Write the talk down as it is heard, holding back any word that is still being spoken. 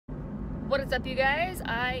What is up, you guys?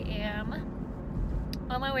 I am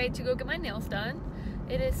on my way to go get my nails done.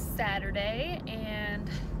 It is Saturday and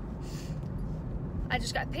I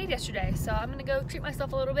just got paid yesterday, so I'm gonna go treat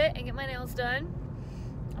myself a little bit and get my nails done.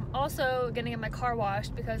 I'm also gonna get my car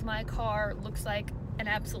washed because my car looks like an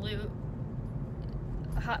absolute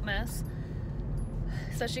hot mess,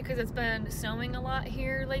 especially because it's been snowing a lot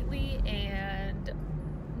here lately and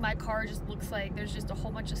my car just looks like there's just a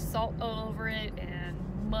whole bunch of salt all over it and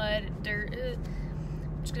mud and dirt.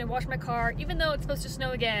 I'm just gonna wash my car, even though it's supposed to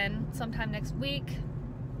snow again sometime next week,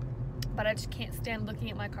 but I just can't stand looking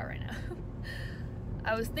at my car right now.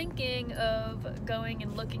 I was thinking of going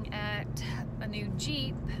and looking at a new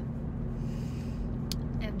Jeep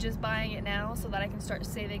and just buying it now so that I can start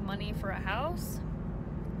saving money for a house,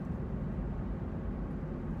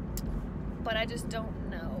 but I just don't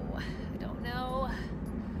know. I don't know.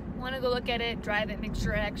 I want to go look at it, drive it, make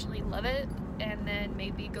sure I actually love it, and then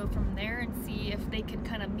maybe go from there and see if they can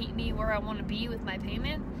kind of meet me where I want to be with my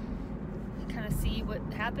payment, kind of see what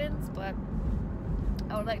happens. But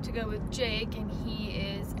I would like to go with Jake, and he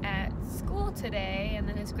is at school today and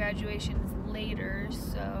then his graduation is later,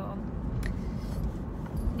 so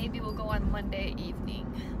maybe we'll go on Monday evening.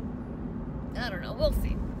 I don't know, we'll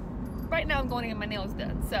see. Right now I'm going to get my nails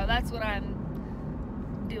done, so that's what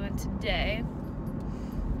I'm doing today.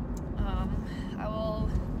 I will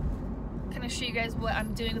kind of show you guys what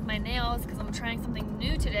I'm doing with my nails because I'm trying something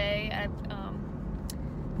new today.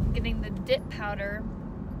 I'm getting the dip powder,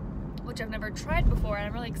 which I've never tried before, and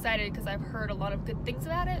I'm really excited because I've heard a lot of good things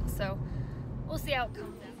about it, so we'll see how it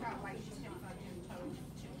comes out.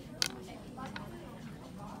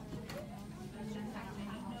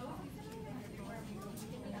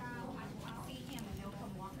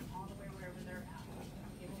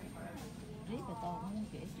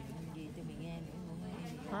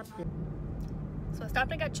 So I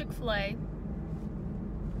stopped and got Chick-fil-A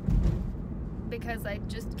because I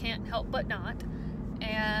just can't help but not,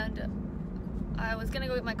 and I was gonna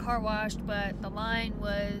go get my car washed, but the line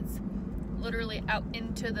was literally out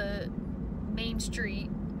into the main street,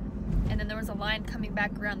 and then there was a line coming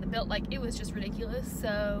back around the build. Like, it was just ridiculous.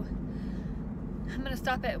 So I'm gonna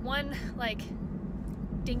stop at one like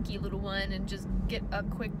dinky little one and just get a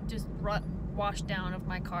quick wash down of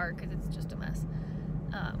my car because it's just a mess,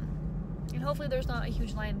 and hopefully there's not a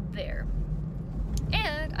huge line there.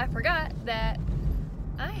 And I forgot that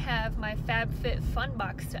I have my FabFitFun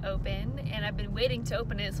box to open, and I've been waiting to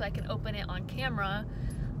open it so I can open it on camera.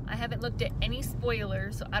 I haven't looked at any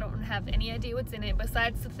spoilers, so I don't have any idea what's in it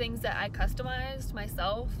besides the things that I customized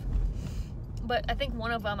myself. But I think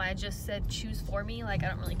one of them I just said choose for me, like I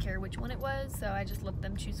don't really care which one it was, so I just let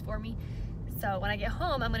them choose for me. So when I get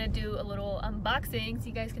home, I'm gonna do a little unboxing so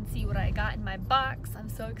you guys can see what I got in my box. I'm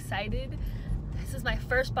so excited. This is my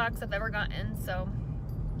first box I've ever gotten, so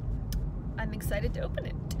I'm excited to open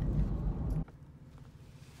it.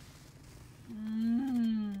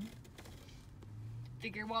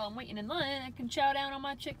 Figure while I'm waiting in line, I can chow down on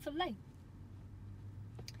my Chick-fil-A.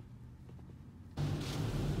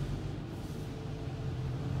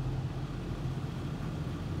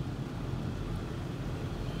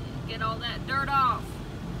 Get all that dirt off.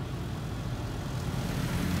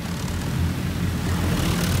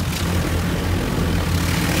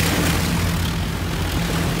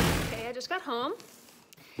 Okay, I just got home,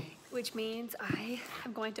 which means I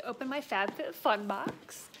am going to open my FabFitFun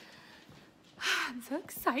box. I'm so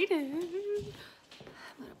excited. I'm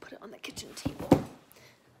gonna put it on the kitchen table.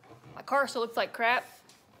 My car still looks like crap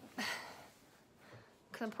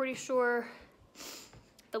because I'm pretty sure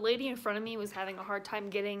the lady in front of me was having a hard time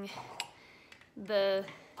getting the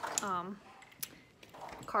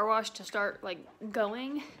car wash to start like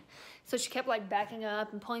going. So she kept like backing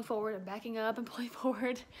up and pulling forward and backing up and pulling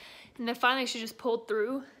forward. And then finally she just pulled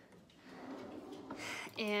through,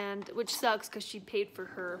 and which sucks because she paid for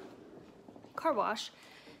her car wash.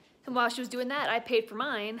 And while she was doing that, I paid for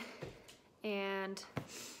mine. And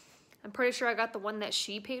I'm pretty sure I got the one that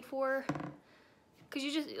she paid for. Because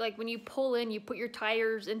you just, like, when you pull in, you put your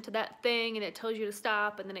tires into that thing and it tells you to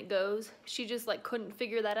stop and then it goes. She just, like, couldn't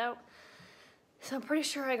figure that out. So I'm pretty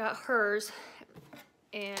sure I got hers.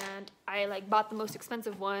 And I, like, bought the most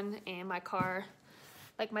expensive one, and my car,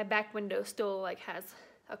 like, my back window still, like, has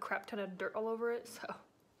a crap ton of dirt all over it.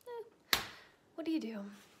 So, what do you do?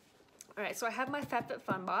 All right, so I have my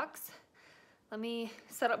FabFitFun box. Let me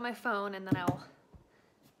set up my phone and then I'll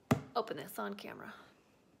open this on camera.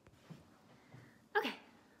 Okay,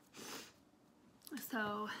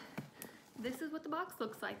 so this is what the box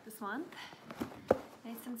looks like this month.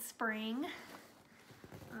 Nice and spring.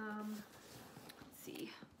 Let's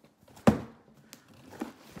see. This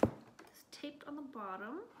taped on the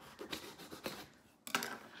bottom.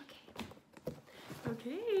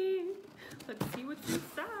 Okay, let's see what's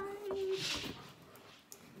inside.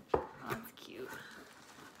 Oh, that's cute.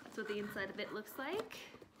 That's what the inside of it looks like.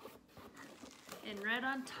 And right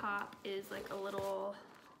on top is like a little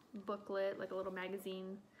booklet, like a little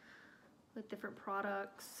magazine with different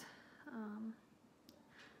products.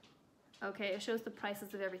 Okay, it shows the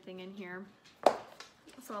prices of everything in here.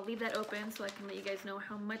 So I'll leave that open so I can let you guys know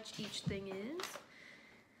how much each thing is.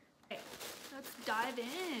 Okay, let's dive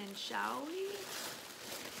in, shall we?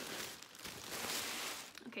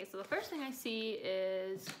 Okay, so the first thing I see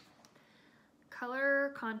is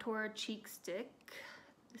Color Contour Cheek Stick.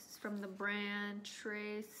 This is from the brand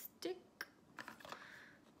Tray Stick.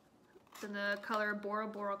 It's in the color Bora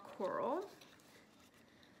Bora Coral.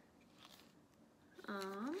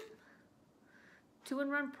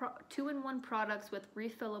 Two-in-one products with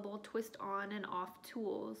refillable twist on and off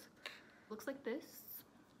tools. Looks like this.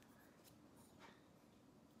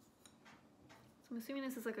 So I'm assuming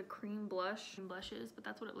this is like a cream blush and blushes, but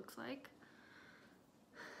that's what it looks like.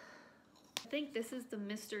 I think this is the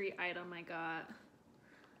mystery item I got.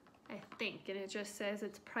 I think, and it just says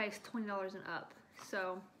it's priced $20 and up.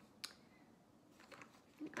 So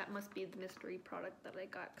that must be the mystery product that I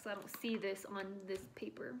got because I don't see this on this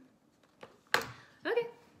paper. Okay.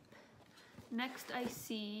 Next I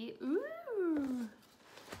see, ooh,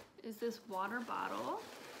 is this water bottle.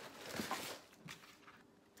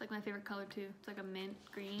 It's like my favorite color too. It's like a mint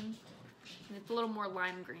green, and it's a little more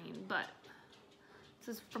lime green, but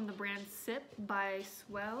this is from the brand Sip by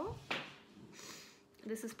Swell.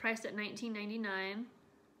 This is priced at $19.99.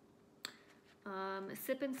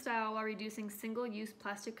 Sip in style while reducing single-use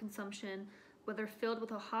plastic consumption. Whether filled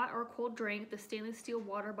with a hot or cold drink, the stainless steel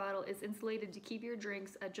water bottle is insulated to keep your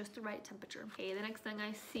drinks at just the right temperature. Okay, the next thing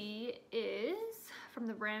I see is from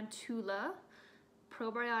the brand Tula,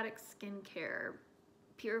 Probiotic Skincare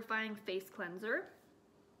Purifying Face Cleanser.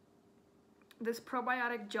 This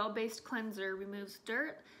probiotic gel-based cleanser removes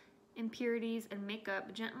dirt, impurities, and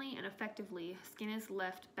makeup gently and effectively. Skin is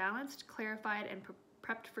left balanced, clarified, and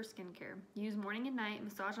prepped for skincare. Use morning and night,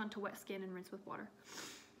 massage onto wet skin, and rinse with water.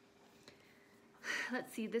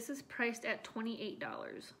 Let's see, this is priced at $28.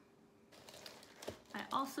 I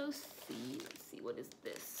also see, let's see, what is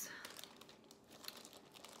this?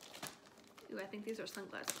 Ooh, I think these are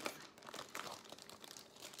sunglasses.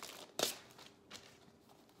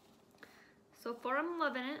 So far I'm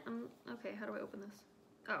loving it. Okay, how do I open this?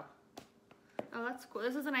 Oh, that's cool.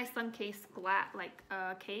 This is a nice sun case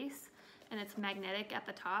case, and it's magnetic at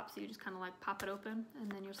the top, so you just kind of like pop it open,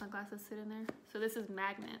 and then your sunglasses sit in there. So this is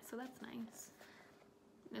magnet, so that's nice.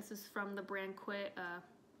 This is from the brand Quay.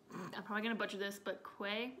 I'm probably gonna butcher this, but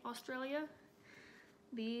Quay, Australia.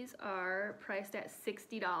 These are priced at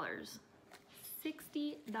 $60.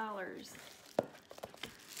 $60.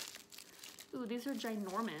 Ooh, these are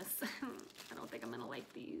ginormous. I don't think I'm gonna like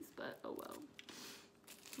these, but oh well.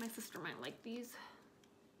 My sister might like these.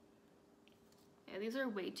 Yeah, these are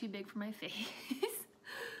way too big for my face.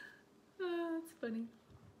 That's funny.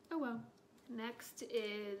 Oh well. Next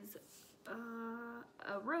is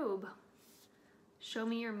a robe. Show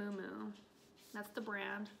Me Your Moo Moo. That's the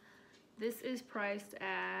brand. This is priced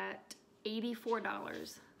at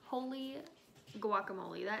 $84. Holy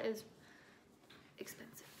guacamole, that is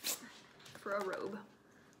expensive for a robe.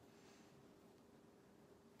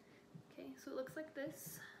 Okay, so it looks like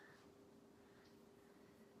this.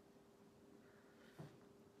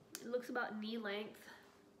 It looks about knee length.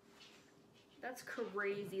 That's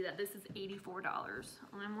crazy that this is $84.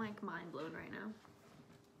 I'm like mind blown right now.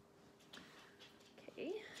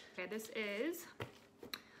 Okay, this is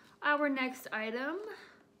our next item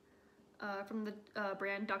from the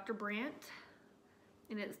brand Dr. Brandt,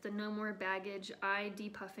 and it's the No More Baggage Eye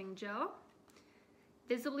Depuffing Gel.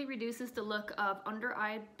 Visibly reduces the look of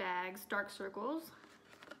under-eye bags, dark circles.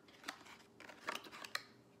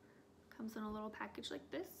 Comes in a little package like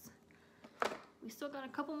this. We still got a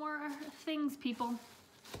couple more things, people.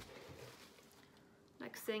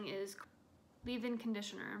 Next thing is leave-in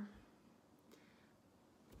conditioner.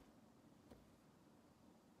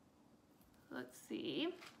 Let's see.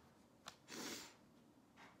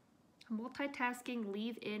 A multitasking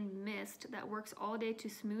leave-in mist that works all day to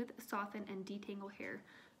smooth, soften, and detangle hair.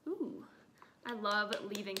 Ooh, I love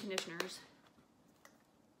leave-in conditioners.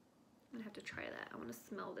 I'm gonna have to try that. I wanna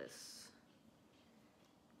smell this.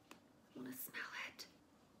 I wanna smell it.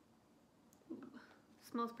 Ooh,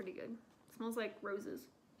 smells pretty good. It smells like roses.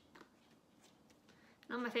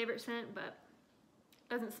 Not my favorite scent, but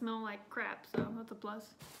doesn't smell like crap, so that's a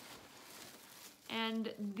plus.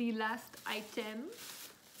 And the last item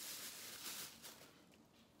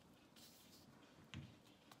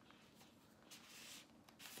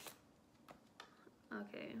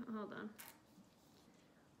hold on.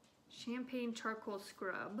 Champagne Charcoal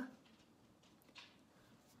Scrub.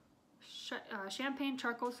 Champagne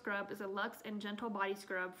Charcoal Scrub is a luxe and gentle body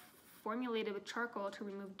scrub formulated with charcoal to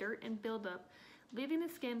remove dirt and buildup, leaving the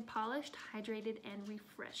skin polished, hydrated, and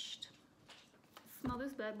refreshed. Smell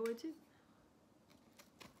this bad boy too.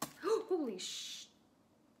 Holy sh!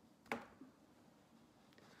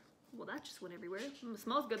 Well, that just went everywhere. It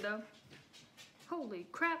smells good though. Holy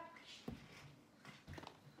crap!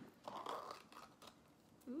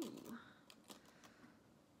 Ooh.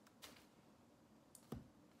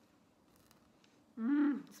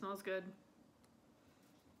 It smells good.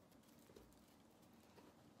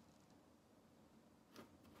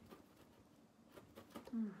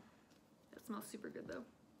 That smells super good though.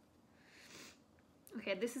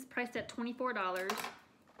 Okay, this is priced at $24.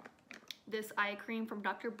 This eye cream from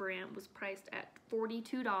Dr. Brandt was priced at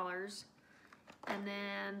 $42. And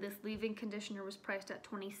then this leave-in conditioner was priced at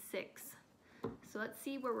 $26. So let's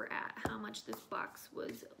see where we're at, how much this box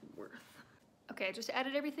was worth. Okay, I just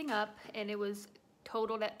added everything up and it was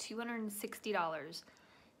totaled at $260.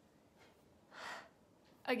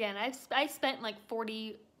 Again, I spent like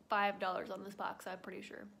 $45 on this box, I'm pretty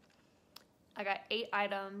sure. I got 8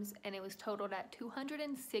 items and it was totaled at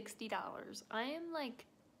 $260.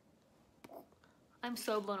 I'm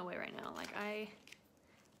so blown away right now. Like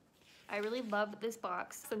I really love this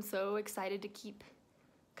box. I'm so excited to keep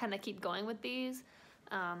going with these.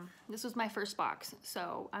 This was my first box,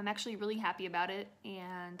 so I'm actually really happy about it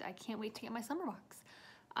and I can't wait to get my summer box.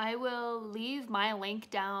 I will leave my link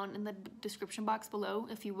down in the description box below.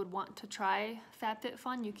 If you would want to try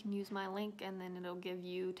FabFitFun, you can use my link and then it'll give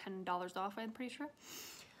you $10 off, I'm pretty sure.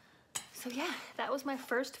 So yeah, that was my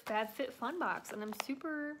first FabFitFun box and I'm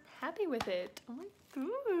super happy with it. Oh my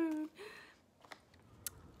god.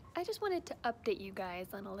 I just wanted to update you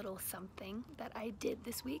guys on a little something that I did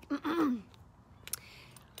this week.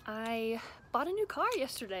 I bought a new car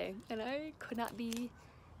yesterday and I could not be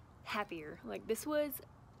happier. Like, this was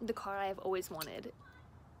the car I've always wanted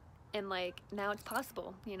and like now it's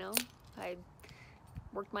possible, you know. I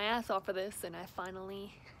worked my ass off for this and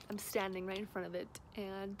I'm standing right in front of it,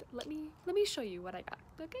 and let me show you what I got.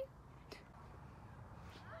 Okay,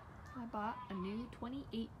 I bought a new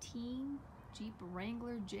 2018 Jeep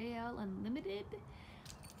Wrangler JL Unlimited.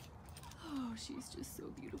 Oh, she's just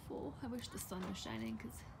so beautiful. I wish the sun was shining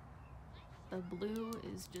because the blue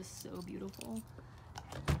is just so beautiful.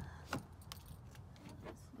 That's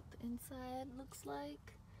what the inside looks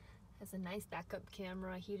like. Has a nice backup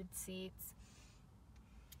camera, heated seats.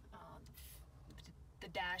 The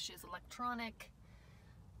dash is electronic.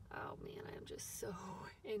 Oh man, I am just so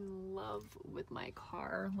in love with my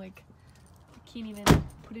car. Like, I can't even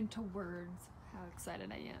put into words how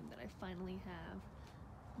excited I am that I finally have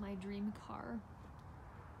my dream car.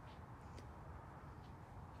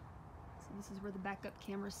 So this is where the backup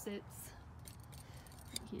camera sits,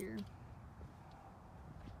 right here.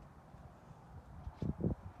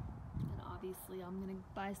 And obviously I'm gonna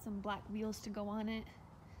buy some black wheels to go on it.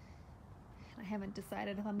 I haven't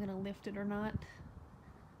decided if I'm gonna lift it or not.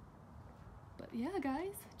 But yeah,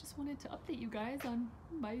 guys, just wanted to update you guys on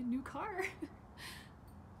my new car.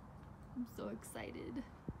 I'm so excited.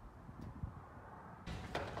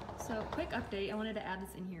 So, quick update, I wanted to add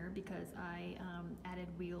this in here because I added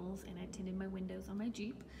wheels and I tinted my windows on my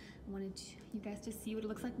Jeep. I wanted you guys to see what it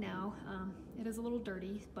looks like now. It is a little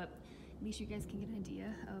dirty, but at least you guys can get an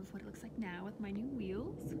idea of what it looks like now with my new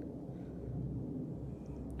wheels.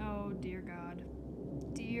 Oh, dear God.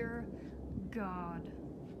 Dear God.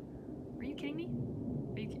 Are you kidding me?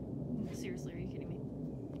 Seriously, are you kidding me?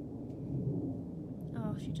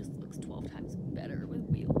 Oh, she just looks 12 times better with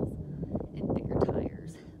wheels and bigger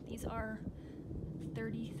tires. These are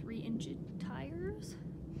 33-inch tires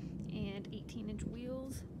and 18-inch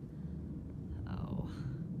wheels. Oh,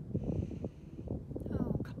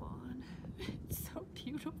 come on. It's so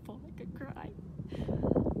beautiful, I could cry.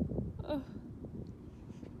 Oh.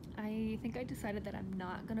 I think I decided that I'm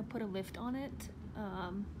not gonna put a lift on it.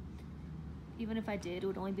 Even if I did, it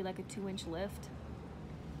would only be like a 2-inch lift.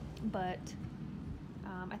 But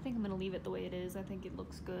I think I'm gonna leave it the way it is. I think it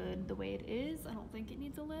looks good the way it is. I don't think it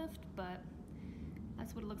needs a lift, but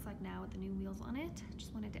that's what it looks like now with the new wheels on it.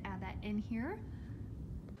 Just wanted to add that in here.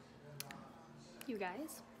 You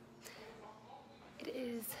guys, it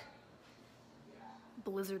is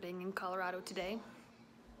blizzarding in Colorado today.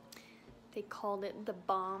 They called it the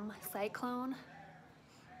bomb cyclone.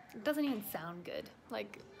 It doesn't even sound good.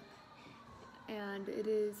 Like, and it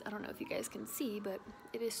is, I don't know if you guys can see, but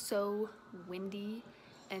it is so windy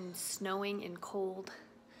and snowing and cold.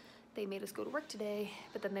 They made us go to work today,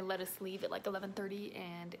 but then they let us leave at like 11:30,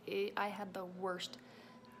 and I had the worst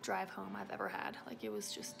drive home I've ever had. Like, it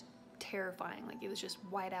was just terrifying. Like, it was just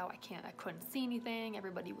white out. I couldn't see anything.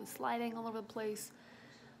 Everybody was sliding all over the place.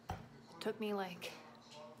 It took me like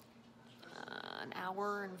an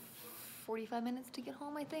hour and 45 minutes to get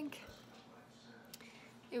home, I think.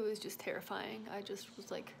 It was just terrifying. I just was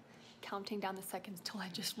like counting down the seconds till I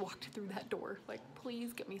just walked through that door. Like,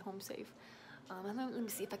 please get me home safe. Let me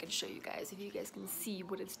see if I can show you guys, if you guys can see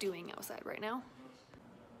what it's doing outside right now.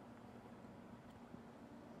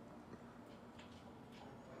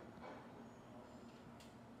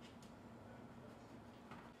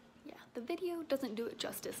 Yeah, the video doesn't do it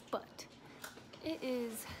justice, but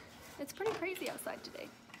it's pretty crazy outside today.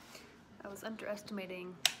 I was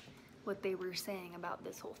underestimating what they were saying about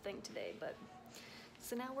this whole thing today, but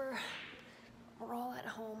so now we're all at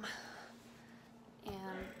home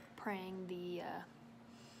and praying the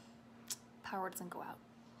power doesn't go out.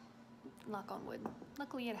 Knock on wood.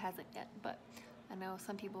 Luckily it hasn't yet, but I know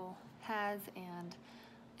some people has, and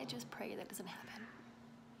I just pray that doesn't happen,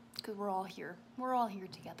 because we're all here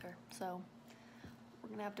together, so we're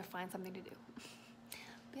gonna have to find something to do.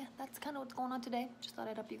 But yeah, that's kind of what's going on today. Just thought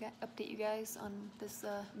I'd update you guys on this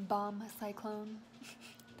bomb cyclone.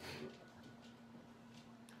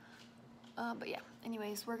 But yeah,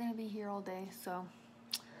 anyways, we're gonna be here all day, so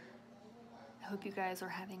I hope you guys are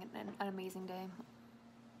having an amazing day.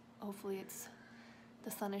 Hopefully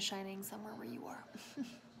the sun is shining somewhere where you are.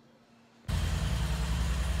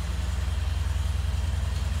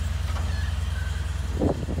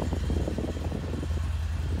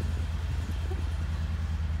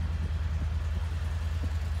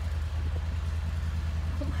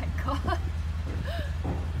 Oh my God,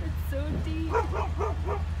 it's so deep.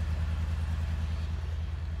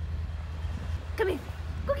 Come here,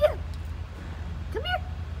 go get him. Come here.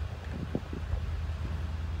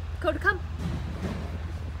 Coda, come.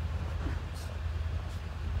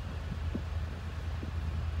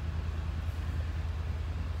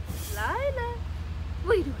 Lila,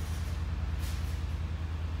 what are you doing?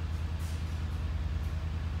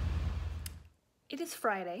 It is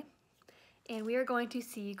Friday, and we are going to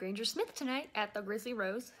see Granger Smith tonight at the Grizzly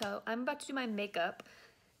Rose. So I'm about to do my makeup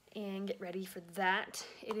and get ready for that.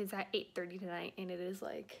 It is at 8:30 tonight, and it is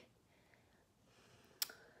like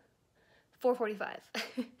 4:45.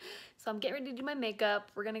 So I'm getting ready to do my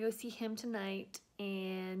makeup. We're gonna go see him tonight,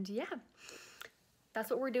 and yeah, that's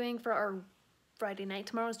what we're doing for our Friday night.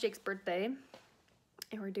 Tomorrow's Jake's birthday,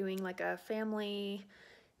 and we're doing like a family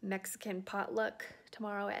Mexican potluck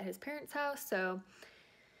tomorrow at his parents' house. So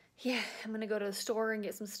yeah, I'm gonna go to the store and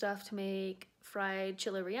get some stuff to make fried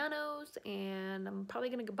chile rellenos, and I'm probably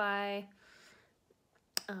gonna go buy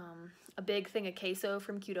a big thing of queso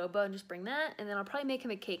from Qdoba and just bring that, and then I'll probably make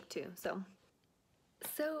him a cake too. So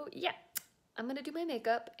yeah, I'm gonna do my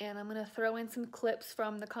makeup, and I'm gonna throw in some clips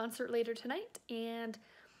from the concert later tonight, and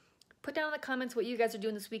put down in the comments what you guys are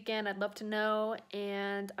doing this weekend. I'd love to know,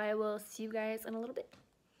 and I will see you guys in a little bit.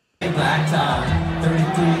 Black top,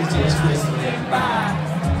 33 just whistling by.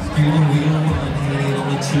 Screaming, we don't want to hit it on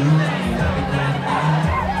the two.